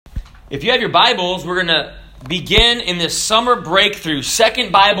If you have your Bibles, we're going to begin in this summer breakthrough,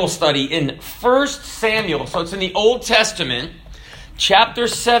 second Bible study in 1 Samuel. So it's in the Old Testament, chapter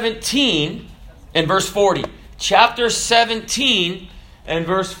 17 and verse 40. Chapter 17 and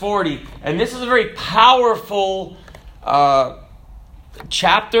verse 40. And this is a very powerful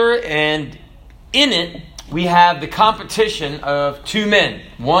chapter, and in it we have the competition of two men.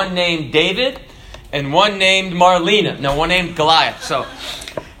 One named David and one named one named Goliath. So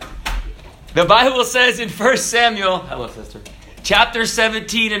the Bible says in 1 Samuel, hello sister, chapter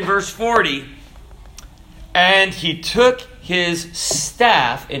 17 and verse 40, and he took his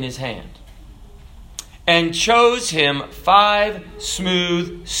staff in his hand and chose him 5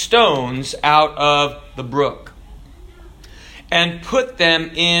 smooth stones out of the brook and put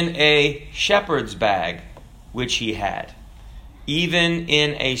them in a shepherd's bag which he had, even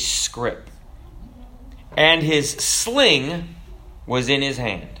in a scrip. And his sling was in his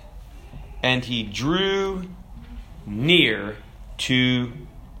hand. And he drew near to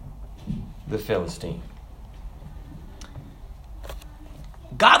the Philistine.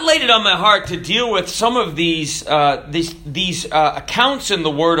 God laid it on my heart to deal with some of these accounts in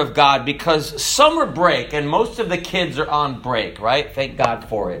the Word of God, because summer break, and most of the kids are on break, right? Thank God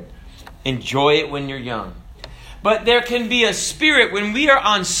for it. Enjoy it when you're young. But there can be a spirit when we are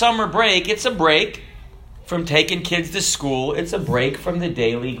on summer break. It's a break from taking kids to school. It's a break from the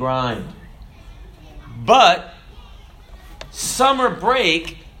daily grind. But summer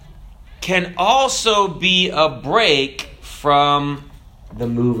break can also be a break from the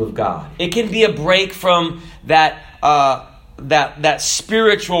move of God. It can be a break from that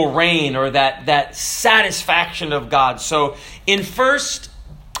spiritual reign or that satisfaction of God. So in 1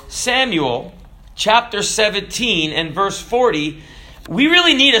 Samuel chapter 17 and verse 40, we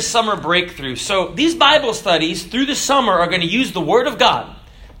really need a summer breakthrough. So these Bible studies through the summer are going to use the Word of God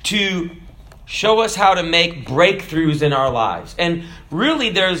to show us how to make breakthroughs in our lives. And really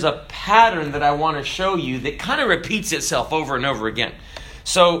there's a pattern that I want to show you that kind of repeats itself over and over again.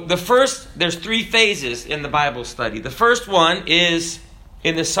 So there's 3 phases in the Bible study. The first one is,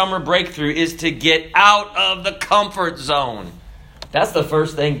 in the summer breakthrough, is to get out of the comfort zone. That's the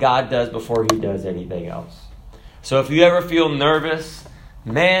first thing God does before He does anything else. So if you ever feel nervous,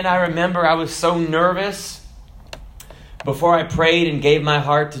 man, I remember I was so nervous before I prayed and gave my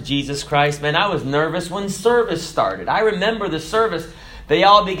heart to Jesus Christ. Man, I was nervous when service started. I remember the service. They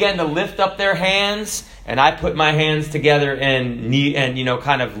all began to lift up their hands, and I put my hands together and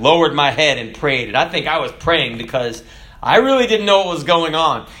kind of lowered my head and prayed. And I think I was praying because I really didn't know what was going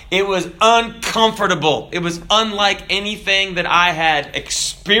on. It was uncomfortable. It was unlike anything that I had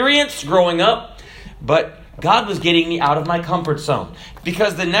experienced growing up. But God was getting me out of my comfort zone.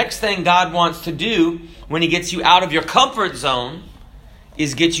 Because the next thing God wants to do when He gets you out of your comfort zone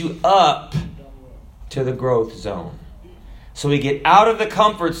is get you up to the growth zone. So we get out of the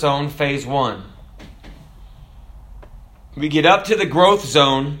comfort zone, phase 1. We get up to the growth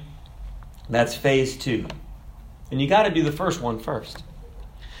zone, that's phase 2. And you got to do the first one first.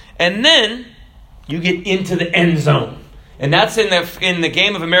 And then you get into the end zone. And that's in the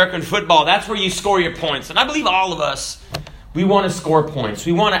game of American football. That's where you score your points. And I believe all of us, we want to score points.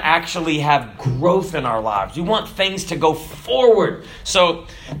 We want to actually have growth in our lives. We want things to go forward. So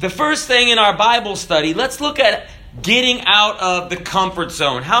the first thing in our Bible study, let's look at getting out of the comfort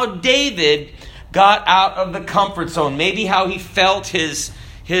zone. How David got out of the comfort zone. Maybe how he felt his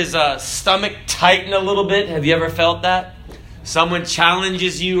stomach tighten a little bit. Have you ever felt that? Someone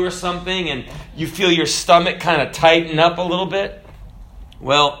challenges you or something and you feel your stomach kind of tighten up a little bit.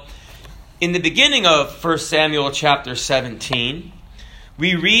 Well, in the beginning of 1 Samuel chapter 17,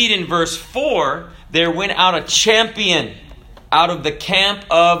 we read in verse 4, there went out a champion out of the camp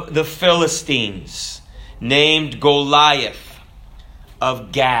of the Philistines, named Goliath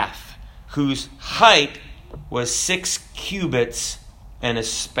of Gath, whose height was 6 cubits and a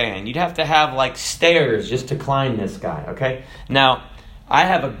span. You'd have to have like stairs just to climb this guy, okay? Now, I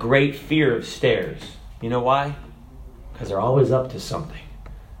have a great fear of stairs. You know why? Because they're always up to something.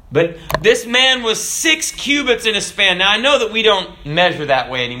 But this man was 6 cubits in a span. Now, I know that we don't measure that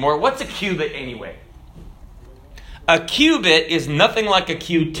way anymore. What's a cubit anyway? A cubit is nothing like a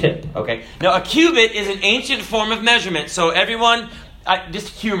Q-tip, okay? Now, a cubit is an ancient form of measurement. So everyone, just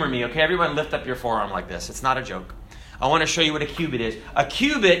humor me, okay? Everyone lift up your forearm like this. It's not a joke. I want to show you what a cubit is. A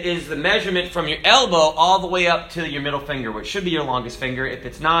cubit is the measurement from your elbow all the way up to your middle finger, which should be your longest finger. If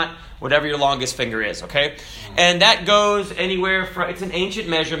it's not, whatever your longest finger is, okay? And that goes anywhere from, it's an ancient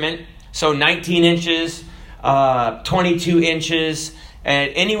measurement, so 19 inches, 22 inches,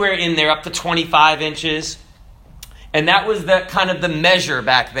 and anywhere in there up to 25 inches. And that was the kind of the measure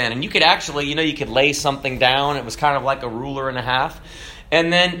back then. And you could actually, you could lay something down. It was kind of like a ruler and a half.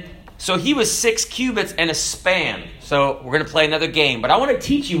 And then, so he was 6 cubits and a span. So we're going to play another game. But I want to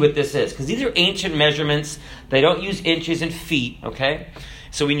teach you what this is, because these are ancient measurements. They don't use inches and feet, okay?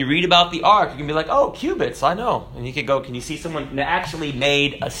 So when you read about the ark, you can be like, oh, cubits, I know. And you could go, can you see someone that actually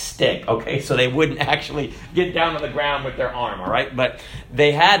made a stick, okay? So they wouldn't actually get down on the ground with their arm, all right? But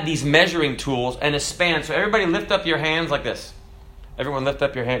they had these measuring tools and a span. So everybody lift up your hands like this. Everyone lift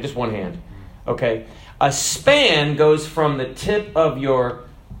up your hand, just one hand, okay? A span goes from the tip of your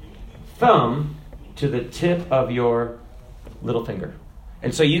thumb to the tip of your little finger.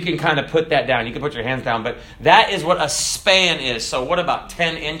 And so you can kind of put that down. You can put your hands down. But that is what a span is. So what about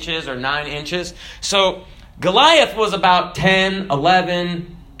 10 inches or 9 inches? So Goliath was about 10,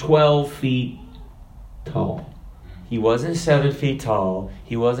 11, 12 feet tall. He wasn't 7 feet tall.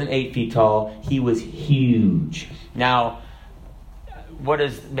 He wasn't 8 feet tall. He was huge. Now,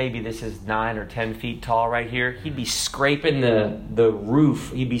 maybe this is 9 or 10 feet tall right here. He'd be scraping the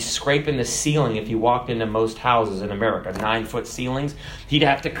roof. He'd be scraping the ceiling if you walked into most houses in America, 9-foot ceilings. He'd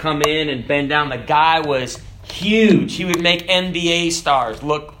have to come in and bend down. The guy was huge. He would make NBA stars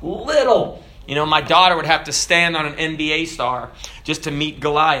look little. My daughter would have to stand on an NBA star just to meet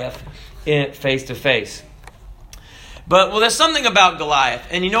Goliath face to face. But, there's something about Goliath.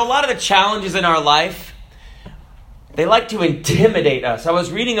 And a lot of the challenges in our life, they like to intimidate us. I was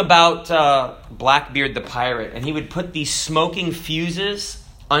reading about Blackbeard the pirate, and he would put these smoking fuses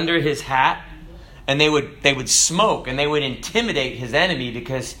under his hat, and they would smoke, and they would intimidate his enemy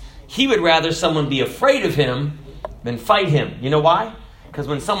because he would rather someone be afraid of him than fight him. You know why? Because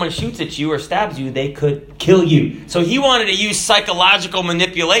when someone shoots at you or stabs you, they could kill you. So he wanted to use psychological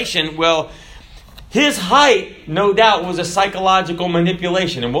manipulation. Well, his height, no doubt, was a psychological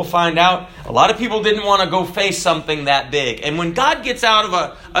manipulation. And we'll find out a lot of people didn't want to go face something that big. And when God gets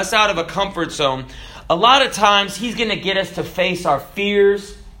us out of a comfort zone, a lot of times He's going to get us to face our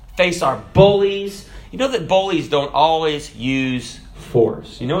fears, face our bullies. You know that bullies don't always use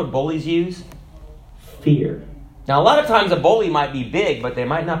force. You know what bullies use? Fear. Now, a lot of times a bully might be big, but they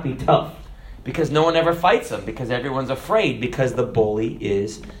might not be tough. Because no one ever fights them. Because everyone's afraid. Because the bully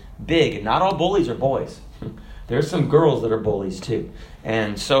is big. And not all bullies are boys. There's some girls that are bullies too.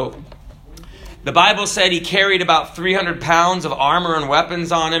 And so the Bible said he carried about 300 pounds of armor and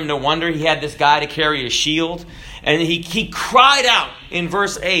weapons on him. No wonder he had this guy to carry a shield. And he cried out in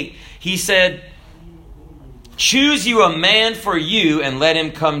verse 8. He said, "Choose you a man for you and let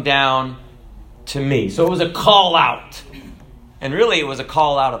him come down to me." So it was a call out. And really it was a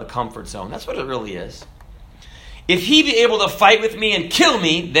call out of the comfort zone. That's what it really is. If he be able to fight with me and kill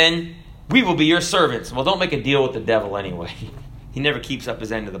me, then we will be your servants. Well, don't make a deal with the devil anyway. He never keeps up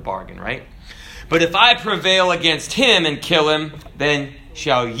his end of the bargain, right? But if I prevail against him and kill him, then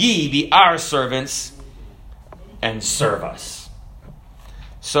shall ye be our servants and serve us.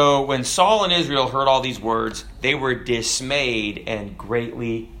 So when Saul and Israel heard all these words, they were dismayed and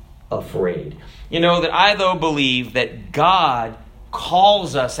greatly afraid. That I, though, believe that God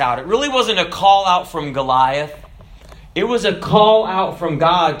calls us out. It really wasn't a call out from Goliath. It was a call out from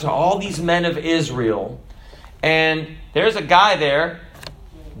God to all these men of Israel. And there's a guy there,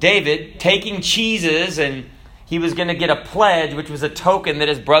 David, taking cheeses, and he was going to get a pledge, which was a token that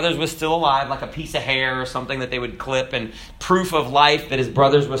his brothers were still alive, like a piece of hair or something that they would clip, and proof of life that his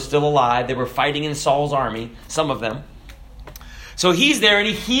brothers were still alive. They were fighting in Saul's army, some of them. So he's there and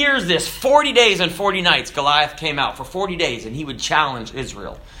he hears this 40 days and 40 nights. Goliath came out for 40 days and he would challenge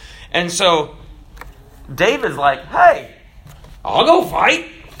Israel. And so David's like, hey, I'll go fight.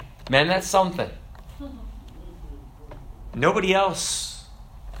 Man, that's something. Nobody else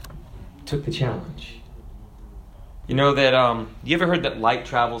took the challenge. You know that, you ever heard that light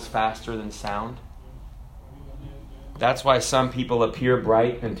travels faster than sound? That's why some people appear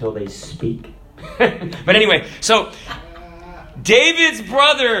bright until they speak. But anyway, so David's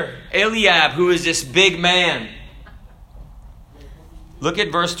brother, Eliab, who is this big man. Look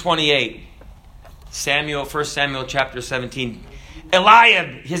at verse 28. 1 Samuel chapter 17.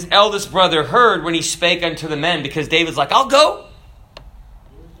 Eliab, his eldest brother, heard when he spake unto the men, because David's like, I'll go.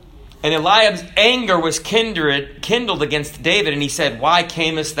 And Eliab's anger was kindled against David, and he said, why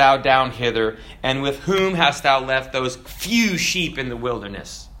camest thou down hither, and with whom hast thou left those few sheep in the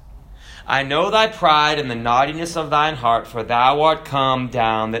wilderness? I know thy pride and the naughtiness of thine heart, for thou art come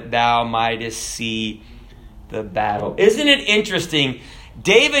down that thou mightest see the battle. Isn't it interesting?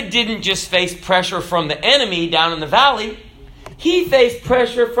 David didn't just face pressure from the enemy down in the valley. He faced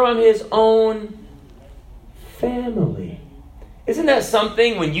pressure from his own family. Isn't that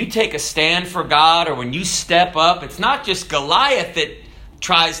something when you take a stand for God or when you step up? It's not just Goliath that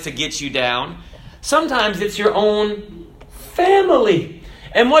tries to get you down. Sometimes it's your own family.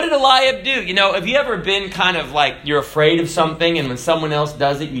 And what did Eliab do? Have you ever been kind of like you're afraid of something and when someone else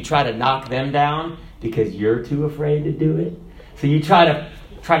does it, you try to knock them down because you're too afraid to do it? So you try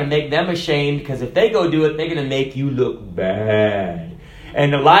to make them ashamed because if they go do it, they're going to make you look bad.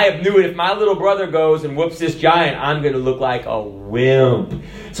 And Eliab knew it. If my little brother goes and whoops this giant, I'm going to look like a wimp.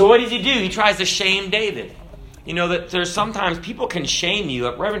 So what does he do? He tries to shame David. That there's sometimes people can shame you.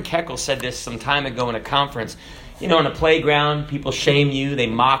 Reverend Keckle said this some time ago in a conference. In a playground, people shame you. They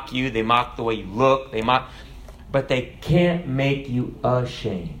mock the way you look. But they can't make you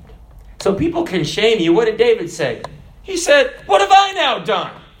ashamed. So people can shame you. What did David say? He said, what have I now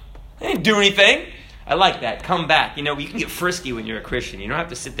done? I didn't do anything. I like that. Come back. You can get frisky when you're a Christian. You don't have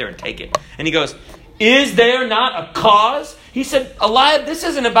to sit there and take it. And he goes, is there not a cause? He said, Eliab, this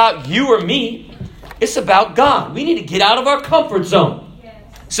isn't about you or me. It's about God. We need to get out of our comfort zone. Yes.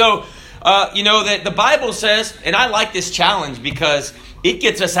 So, that the Bible says, and I like this challenge because it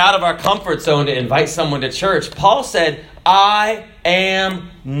gets us out of our comfort zone to invite someone to church. Paul said, I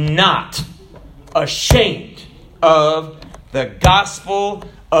am not ashamed of the gospel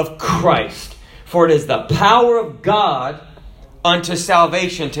of Christ. For it is the power of God unto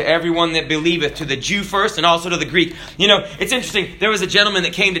salvation to everyone that believeth, to the Jew first and also to the Greek. It's interesting. There was a gentleman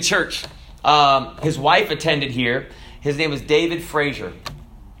that came to church. His wife attended here. His name was David Frazier.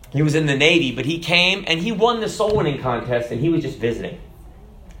 He was in the Navy, but he came and he won the soul winning contest and he was just visiting.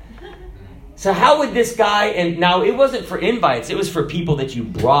 So how would this guy, and now it wasn't for invites, it was for people that you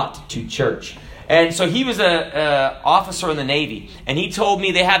brought to church. And so he was an officer in the Navy. And he told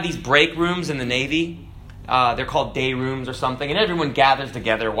me they have these break rooms in the Navy. They're called day rooms or something. And everyone gathers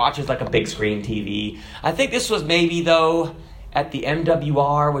together, watches like a big screen TV. I think this was maybe, though, at the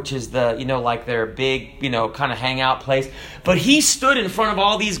MWR, which is the, like their big, kind of hangout place. But he stood in front of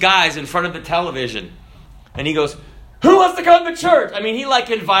all these guys in front of the television. And he goes, who wants to come to church? I mean, he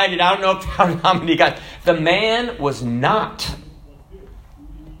invited, I don't know how many guys. The man was not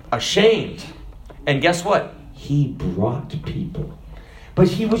ashamed. And guess what? He brought people. But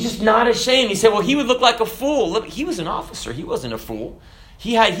he was just not ashamed. He said, well, he would look like a fool. Look, he was an officer. He wasn't a fool.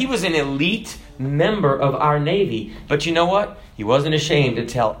 He was an elite member of our Navy. But you know what? He wasn't ashamed to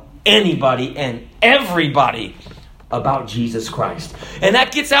tell anybody and everybody about Jesus Christ. And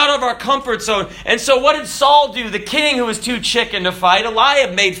that gets out of our comfort zone. And so what did Saul do? The king who was too chicken to fight.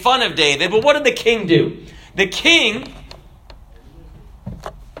 Eliab made fun of David. But what did the king do? The king...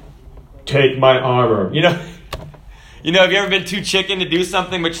 take my armor. Have you ever been too chicken to do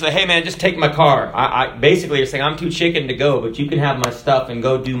something, but you say, hey man, just take my car. I basically you're saying, I'm too chicken to go, but you can have my stuff and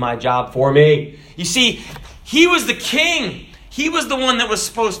go do my job for me. You see, he was the king. He was the one that was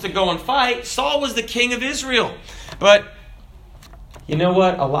supposed to go and fight. Saul was the king of Israel. But you know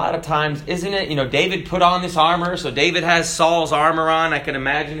what? A lot of times, isn't it? David put on this armor, so David has Saul's armor on. I can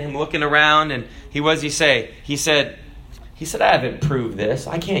imagine him looking around, and what does he say? He said, I haven't proved this.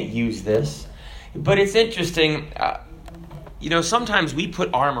 I can't use this. But it's interesting. Sometimes we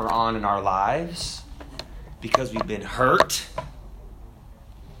put armor on in our lives because we've been hurt.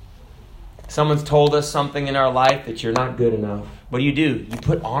 Someone's told us something in our life that you're not good enough. What do? You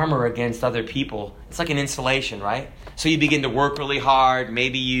put armor against other people. It's like an insulation, right? So you begin to work really hard.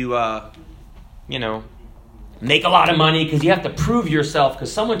 Maybe you, make a lot of money because you have to prove yourself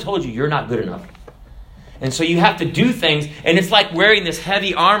because someone told you you're not good enough. And so you have to do things, and it's like wearing this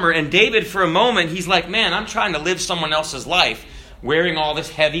heavy armor. And David, for a moment, he's like, man, I'm trying to live someone else's life, wearing all this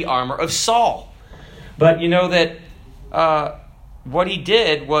heavy armor of Saul. But you know that what he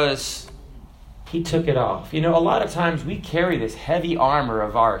did was he took it off. A lot of times we carry this heavy armor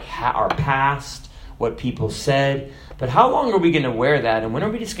of our past, what people said. But how long are we going to wear that? And when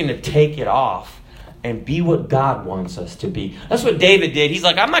are we just going to take it off and be what God wants us to be? That's what David did. He's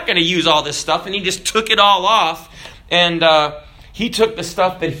like, I'm not going to use all this stuff. And he just took it all off. And he took the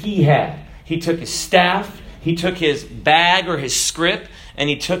stuff that he had. He took his staff. He took his bag or his scrip. And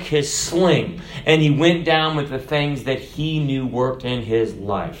he took his sling. And he went down with the things that he knew worked in his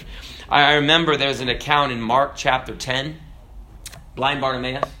life. I remember there's an account in Mark chapter 10. Blind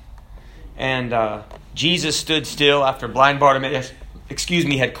Bartimaeus. And Jesus stood still after blind Bartimaeus,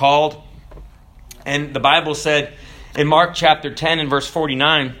 had called. And the Bible said in Mark chapter 10 and verse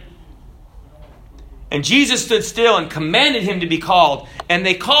 49, and Jesus stood still and commanded him to be called. And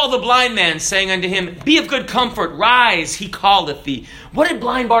they called the blind man, saying unto him, be of good comfort, rise, he calleth thee. What did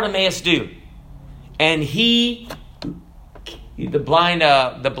blind Bartimaeus do? And he The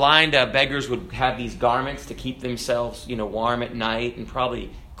blind beggars would have these garments to keep themselves, warm at night and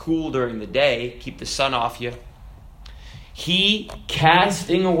probably cool during the day, keep the sun off you. He,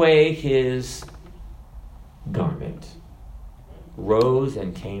 casting away his garment, rose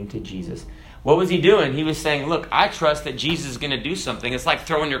and came to Jesus. What was he doing? He was saying, look, I trust that Jesus is going to do something. It's like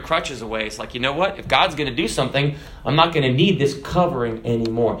throwing your crutches away. It's like, you know what? If God's going to do something, I'm not going to need this covering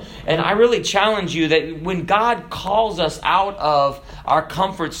anymore. And I really challenge you that when God calls us out of our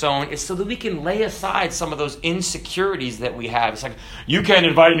comfort zone, it's so that we can lay aside some of those insecurities that we have. It's like, you can't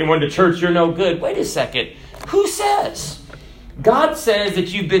invite anyone to church, you're no good. Wait a second. Who says? God says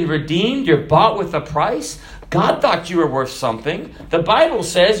that you've been redeemed, you're bought with a price. God thought you were worth something. The Bible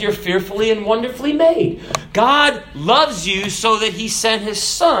says you're fearfully and wonderfully made. God loves you so that he sent his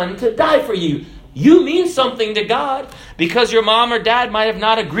son to die for you. You mean something to God. Because your mom or dad might have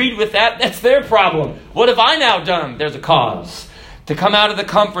not agreed with that, that's their problem. What have I now done? There's a cause to come out of the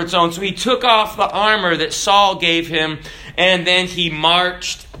comfort zone. So he took off the armor that Saul gave him, and then he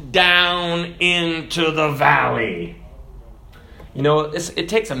marched down into the valley. It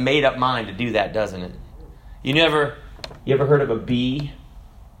takes a made-up mind to do that, doesn't it? You ever heard of a bee?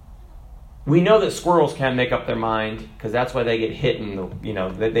 We know that squirrels can't make up their mind because that's why they get hit and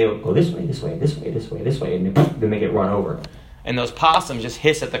they will go this way, this way, this way, this way, this way, and then they get run over. And those possums just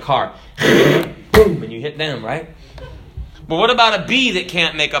hiss at the car. Boom, and you hit them, right? But what about a bee that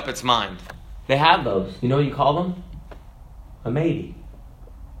can't make up its mind? They have those. You know what you call them? A matey.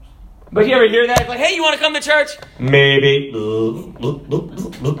 But you ever hear that? It's like, hey, you want to come to church? Maybe.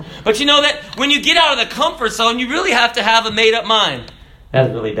 But you know that when you get out of the comfort zone, you really have to have a made-up mind. That's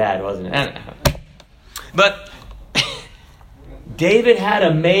really bad, wasn't it? But David had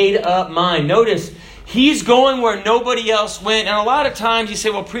a made-up mind. Notice, he's going where nobody else went. And a lot of times you say,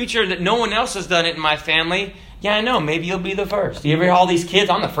 well, preacher, that no one else has done it in my family. Yeah, I know. Maybe you'll be the first. You ever hear all these kids?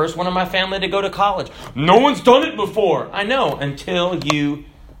 I'm the first one in my family to go to college. No one's done it before. I know, until you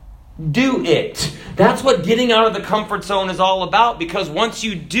do it. That's what getting out of the comfort zone is all about, because once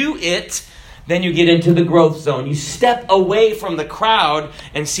you do it, then you get into the growth zone. You step away from the crowd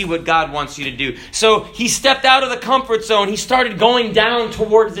and see what God wants you to do. So he stepped out of the comfort zone. He started going down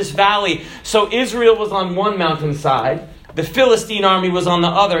towards this valley. So Israel was on one mountainside. The Philistine army was on the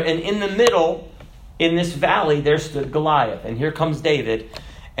other. And in the middle, in this valley, there stood Goliath. And here comes David.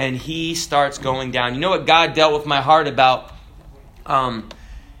 And he starts going down. You know what God dealt with my heart about?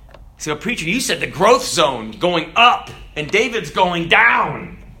 So, preacher, you said the growth zone going up, and David's going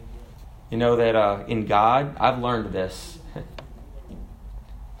down. You know that in God, I've learned this.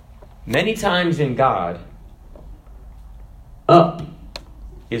 Many times in God, up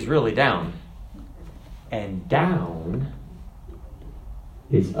is really down, and down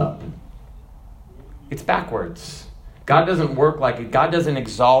is up. It's backwards. God doesn't work like it. God doesn't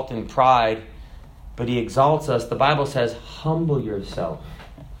exalt in pride, but he exalts us. The Bible says, humble yourself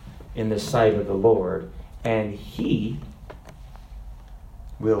in the sight of the Lord, and he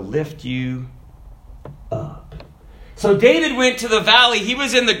will lift you up. So David went to the valley. He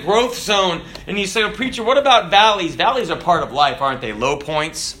was in the growth zone. And you say, well, preacher, what about valleys? Valleys are part of life, aren't they? Low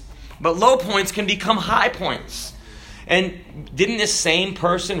points. But low points can become high points. And didn't this same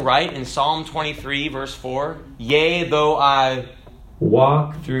person write in Psalm 23, verse 4, yea, though I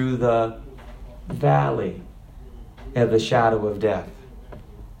walk through the valley of the shadow of death,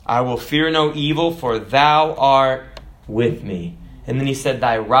 I will fear no evil, for thou art with me. And then he said,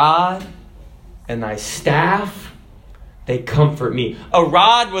 thy rod and thy staff, they comfort me. A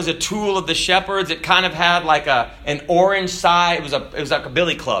rod was a tool of the shepherds. It kind of had like an orange side. It was like a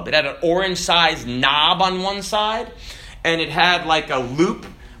billy club. It had an orange-sized knob on one side, and it had like a loop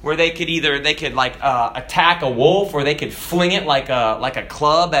where they could attack a wolf, or they could fling it like a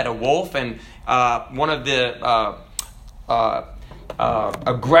club at a wolf. And one of the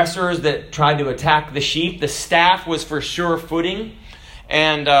aggressors that tried to attack the sheep, the staff was for sure footing.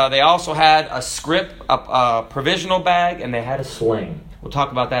 And they also had a scrip, a provisional bag, and they had a sling. We'll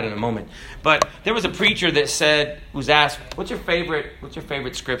talk about that in a moment. But there was a preacher that was asked, what's your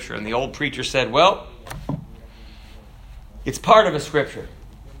favorite scripture? And the old preacher said, well, it's part of a scripture.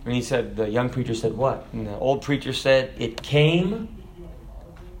 And the young preacher said, what? And the old preacher said, it came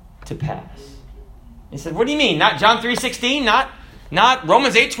to pass. He said, what do you mean? Not John 3:16? Not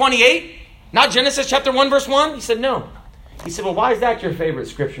Romans 8:28? Not Genesis chapter 1, verse 1? He said, no. He said, well, why is that your favorite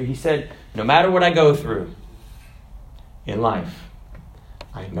scripture? He said, no matter what I go through in life,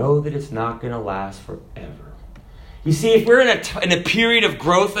 I know that it's not going to last forever. You see, if we're in a period of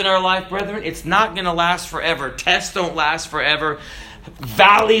growth in our life, brethren, it's not going to last forever. Tests don't last forever.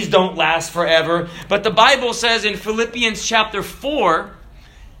 Valleys don't last forever. But the Bible says in Philippians chapter 4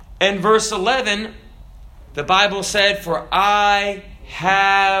 and verse 11, the Bible said, "For I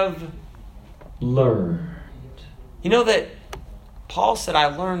have learned." You know that Paul said, "I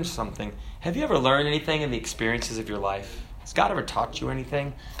learned something." Have you ever learned anything in the experiences of your life? Has God ever taught you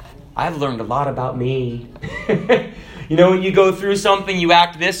anything? I've learned a lot about me. You know, when you go through something, you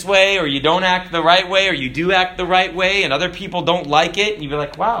act this way, or you don't act the right way, or you do act the right way, and other people don't like it. And you're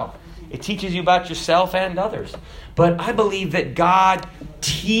like, wow, it teaches you about yourself and others. But I believe that God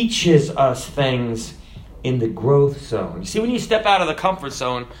teaches us things in the growth zone. You see, when you step out of the comfort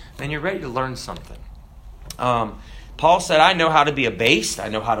zone, then you're ready to learn something. Paul said, "I know how to be abased. I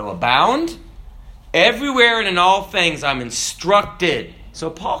know how to abound. Everywhere and in all things I'm instructed." So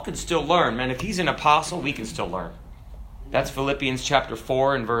Paul can still learn. Man, if he's an apostle, we can still learn. That's Philippians chapter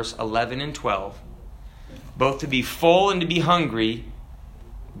 4 and verse 11 and 12. Both to be full and to be hungry,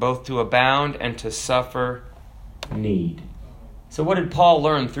 both to abound and to suffer need. So what did Paul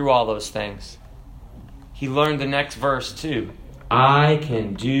learn through all those things? He learned the next verse too. I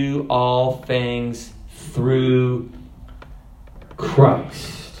can do all things through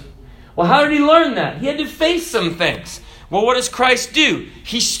Christ. Well, how did he learn that? He had to face some things. Well, what does Christ do?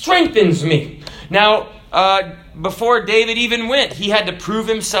 He strengthens me. Now, before David even went, he had to prove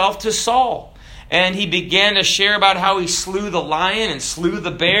himself to Saul. And he began to share about how he slew the lion and slew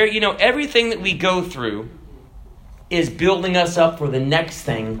the bear. You know, everything that we go through is building us up for the next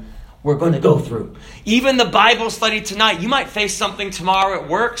thing we're going to go through. Even the Bible study tonight, you might face something tomorrow at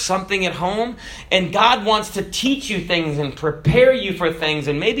work, something at home, and God wants to teach you things and prepare you for things,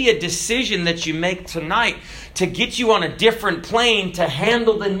 and maybe a decision that you make tonight to get you on a different plane to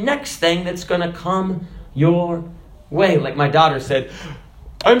handle the next thing that's going to come your way. Like my daughter said,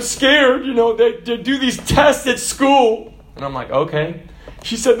 "I'm scared, they do these tests at school." And I'm like, okay.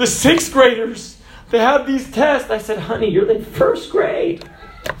 She said, "The 6th graders, they have these tests." I said, "Honey, you're in 1st grade.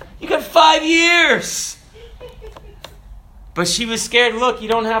 You got 5 years." But she was scared. Look, you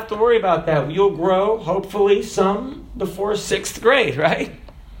don't have to worry about that. You'll grow, hopefully, some before 6th grade, right?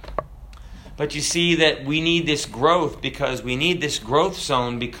 But you see that we need this growth because we need this growth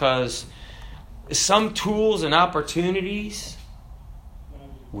zone because some tools and opportunities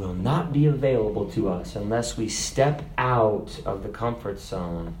will not be available to us unless we step out of the comfort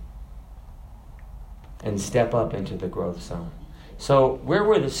zone and step up into the growth zone. So where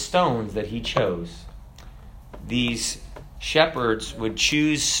were the stones that he chose? These shepherds would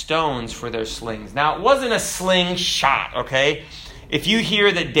choose stones for their slings. Now, it wasn't a slingshot, okay? If you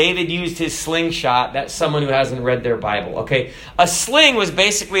hear that David used his slingshot, that's someone who hasn't read their Bible, okay? A sling was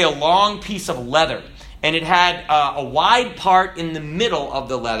basically a long piece of leather, and it had a wide part in the middle of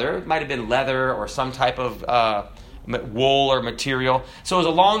the leather. It might have been leather or some type of wool or material. So it was a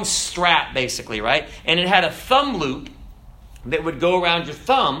long strap, basically, right? And it had a thumb loop that would go around your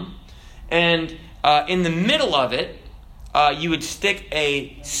thumb, and in the middle of it, you would stick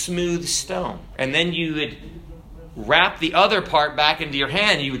a smooth stone. And then you would wrap the other part back into your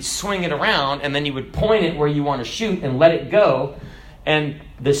hand, and you would swing it around, and then you would point it where you want to shoot and let it go. And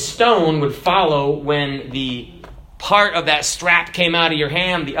the stone would follow when the part of that strap came out of your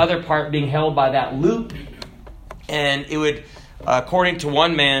hand, the other part being held by that loop. And it would, according to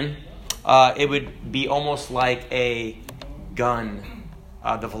one man, it would be almost like a gun,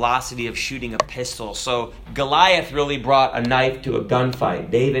 the velocity of shooting a pistol. So Goliath really brought a knife to a gunfight.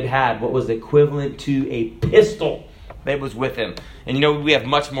 David had what was equivalent to a pistol that was with him. And we have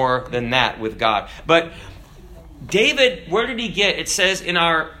much more than that with God. But David, where did he get? It says in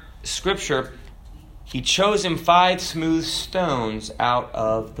our scripture, he chose him 5 smooth stones out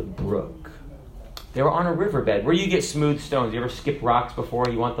of the brook. They were on a riverbed. Where you get smooth stones? You ever skip rocks before?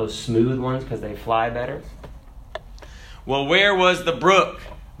 You want those smooth ones because they fly better? Well, where was the brook?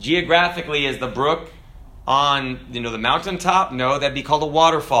 Geographically, is the brook on, the mountaintop? No, that'd be called a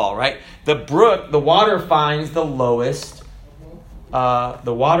waterfall, right? The brook, the water finds the lowest. The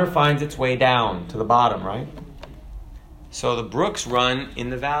water finds its way down to the bottom, right? So the brooks run in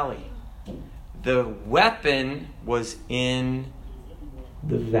the valley. The weapon was in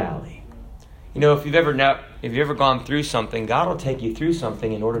the valley. If you've ever gone through something, God will take you through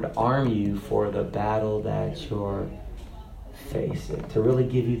something in order to arm you for the battle that you're facing, to really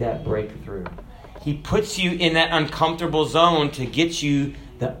give you that breakthrough. He puts you in that uncomfortable zone to get you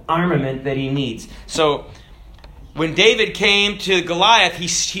the armament that he needs. So when David came to Goliath,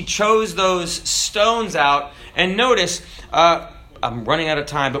 he chose those stones out. And notice, I'm running out of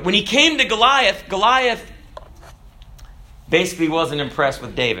time, but when he came to Goliath basically wasn't impressed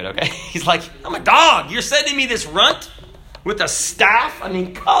with David, okay? He's like, "I'm a dog. You're sending me this runt? with a staff? I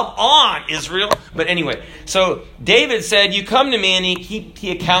mean, come on, Israel. But anyway, so David said, you come to me, and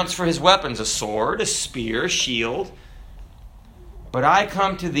he accounts for his weapons, a sword, a spear, a shield. But I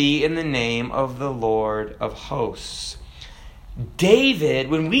come to thee in the name of the Lord of hosts. David,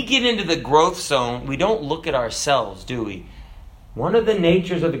 when we get into the growth zone, we don't look at ourselves, do we? One of the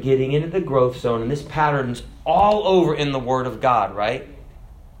natures of getting into the growth zone, and this pattern's all over in the Word of God, right?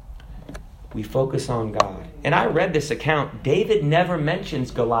 We focus on God. And I read this account. David never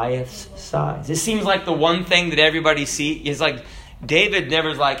mentions Goliath's size. It seems like the one thing that everybody sees is like, David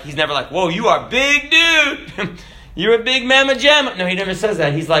he's never like, whoa, you are big, dude. You're a big mamma jamma. No, he never says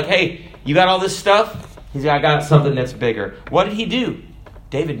that. He's like, hey, you got all this stuff? He's like, I got something that's bigger. What did he do?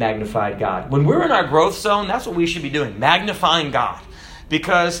 David magnified God. When we're in our growth zone, that's what we should be doing, magnifying God.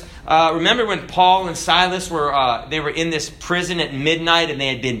 Because remember when Paul and Silas were in this prison at midnight and they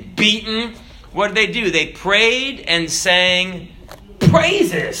had been beaten? What did they do? They prayed and sang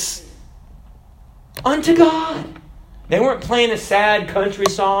praises unto God. They weren't playing a sad country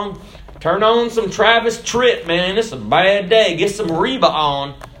song. Turn on some Travis Tritt, man. It's a bad day. Get some Reba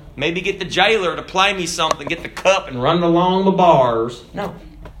on. Maybe get the jailer to play me something. Get the cup and run along the bars. No.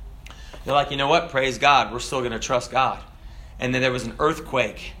 They're like, you know what? Praise God. We're still going to trust God. And then there was an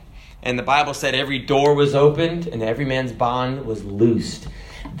earthquake. And the Bible said every door was opened and every man's bond was loosed.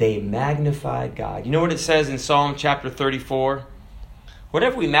 They magnified God. You know what it says in Psalm chapter 34?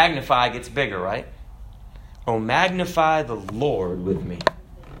 Whatever we magnify gets bigger, right? Oh, magnify the Lord with me.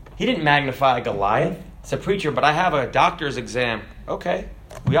 He didn't magnify Goliath. It's a preacher, but I have a doctor's exam. Okay,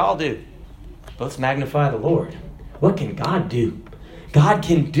 we all do. But let's magnify the Lord. What can God do? God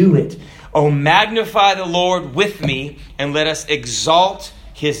can do it. Oh, magnify the Lord with me, and let us exalt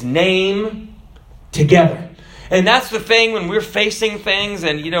His name together. And that's the thing when we're facing things,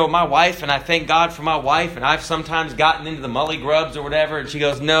 and my wife, and I thank God for my wife, and I've sometimes gotten into the mully grubs or whatever, and she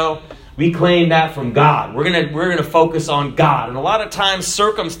goes, no, we claim that from God. We're gonna focus on God. And a lot of times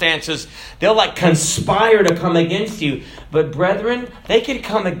circumstances, they'll conspire to come against you. But brethren, they can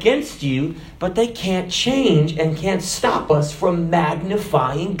come against you, but they can't change and can't stop us from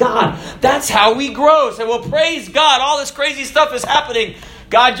magnifying God. That's how we grow. Say, well, praise God. All this crazy stuff is happening.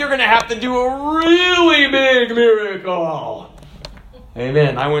 God, you're going to have to do a really big miracle.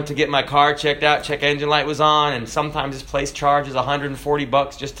 Amen. I went to get my car checked out. Check engine light was on. And sometimes this place charges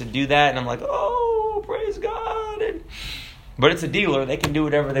 $140 just to do that. And I'm like, oh, praise God. But it's a dealer. They can do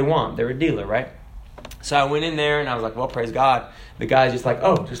whatever they want. They're a dealer, right? So I went in there and I was like, well, praise God. The guy's just like,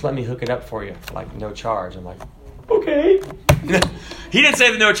 oh, just let me hook it up for you. For no charge. I'm like, okay. He didn't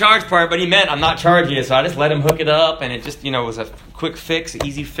say the no charge part, but he meant I'm not charging you. So I just let him hook it up. And it just, was a quick fix,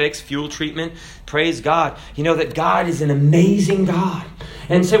 easy fix, fuel treatment. Praise God. That God is an amazing God.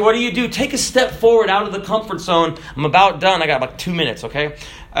 And so what do? Take a step forward out of the comfort zone. I'm about done. I got about 2 minutes, okay?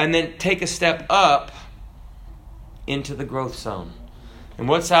 And then take a step up into the growth zone. And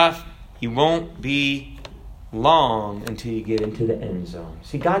what's that? You won't be long until you get into the end zone.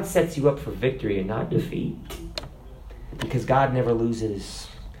 See, God sets you up for victory and not defeat. Because God never loses.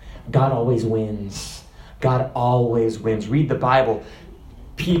 God always wins. God always wins. Read the Bible.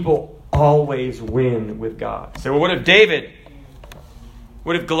 People always win with God. So what if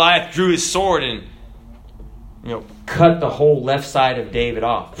Goliath drew his sword and, cut the whole left side of David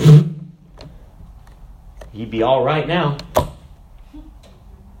off? He'd be all right now.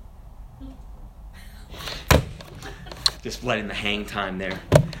 Just letting the hang time there.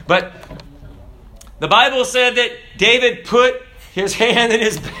 But the Bible said that David put his hand in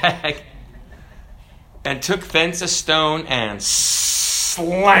his bag and took thence a stone and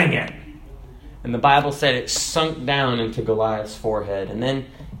slang it. And the Bible said it sunk down into Goliath's forehead. And then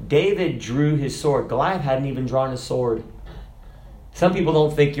David drew his sword. Goliath hadn't even drawn his sword. Some people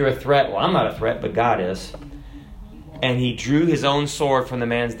don't think you're a threat. Well, I'm not a threat, but God is. And he drew his own sword from the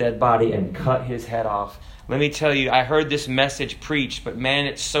man's dead body and cut his head off. Let me tell you, I heard this message preached, but man,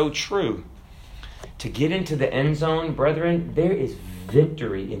 it's so true. To get into the end zone, brethren, there is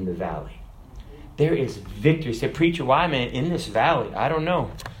victory in the valley. There is victory. Say, preacher, why, man, in this valley? I don't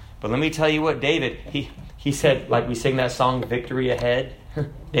know. But let me tell you what, David, he said, like we sing that song, Victory Ahead.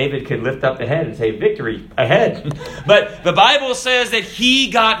 David could lift up the head and say, victory ahead. But the Bible says that he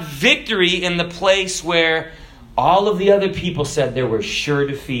got victory in the place where all of the other people said there was sure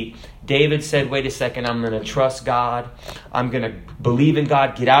defeat. David said, wait a second, I'm going to trust God. I'm going to believe in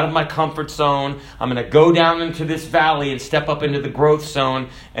God, get out of my comfort zone. I'm going to go down into this valley and step up into the growth zone.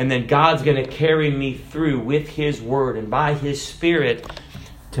 And then God's going to carry me through with His Word and by His Spirit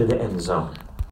to the end zone.